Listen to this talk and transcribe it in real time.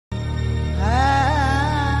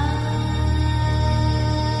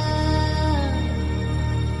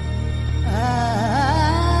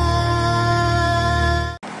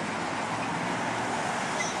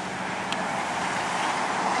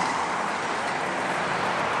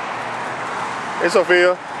Hey,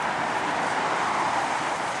 Sophia.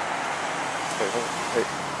 Hey.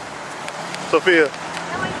 Sophia.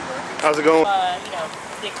 How's it going? You know,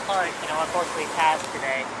 Dick Clark, you know, unfortunately passed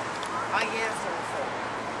today. Oh yes, awful.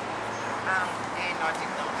 And I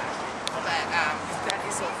didn't know that. Well, that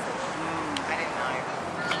is awful. I didn't know.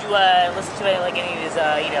 Did you listen to like any of his,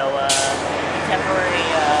 you know, contemporary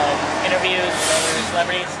interviews with other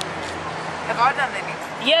celebrities? Have I done anything?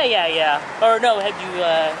 Yeah. Or no, have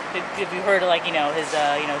you heard of, like, you know, his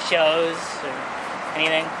you know, shows or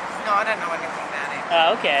anything? No, I don't know anything about it.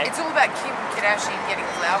 Oh, okay. It's all about Kim Kardashian getting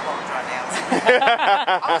flower bombed right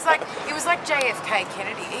now. I was like, it was like JFK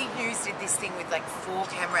Kennedy. He used this thing with like 4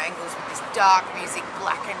 camera angles with this dark music,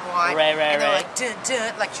 black and white. Right. And they're like, dun,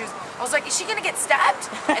 dun, like she was. I was like, is she gonna get stabbed?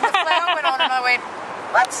 And the flower went on, and I went,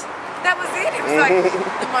 what? That was it. It was like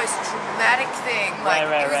the most dramatic thing. Like,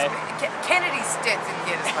 Right. Kennedy's death didn't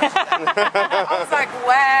get as much of that. I was like,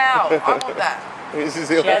 wow, I want that. She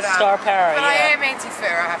has star power, But yeah. I am anti-fur,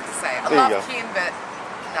 I have to say. I love Kim, but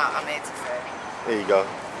no, I'm anti-fur. There you go.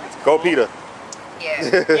 Go, Peter. Yeah.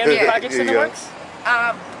 You have any projects in the works?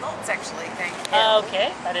 Lots actually, thank you. Okay.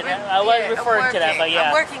 I didn't know. I was referring to that, but yeah.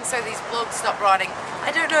 I'm working so these blogs stop writing. I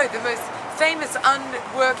don't know, the most famous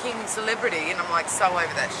unworking celebrity, and I'm like so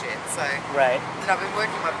over that shit. So Right. and I've been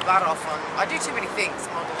working my butt off on. I do too many things: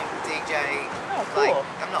 modeling, DJ. Oh, cool. Like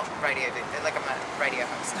I'm not radio DJ, like I'm a radio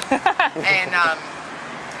host,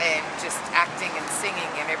 and just acting and singing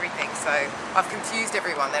and everything. So I've confused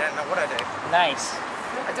everyone. They don't know what I do. Nice.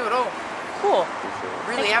 I do it all. Cool.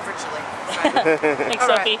 Really averagely. So. Thanks, All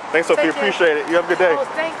right. Sophie. Thanks, Sophie. Take care. Appreciate it. You have a good day. Oh,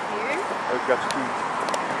 thank you. Got your keys.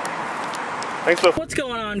 Thanks, Sophie. What's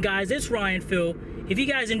going on, guys? It's Ryan Phil. If you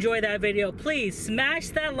guys enjoyed that video, please smash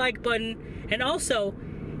that like button and also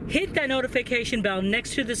hit that notification bell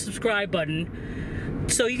next to the subscribe button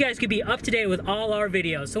so you guys can be up to date with all our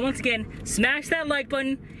videos. So once again, smash that like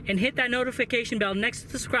button and hit that notification bell next to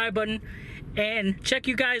the subscribe button, and check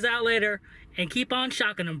you guys out later and keep on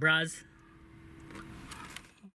shocking them, bros.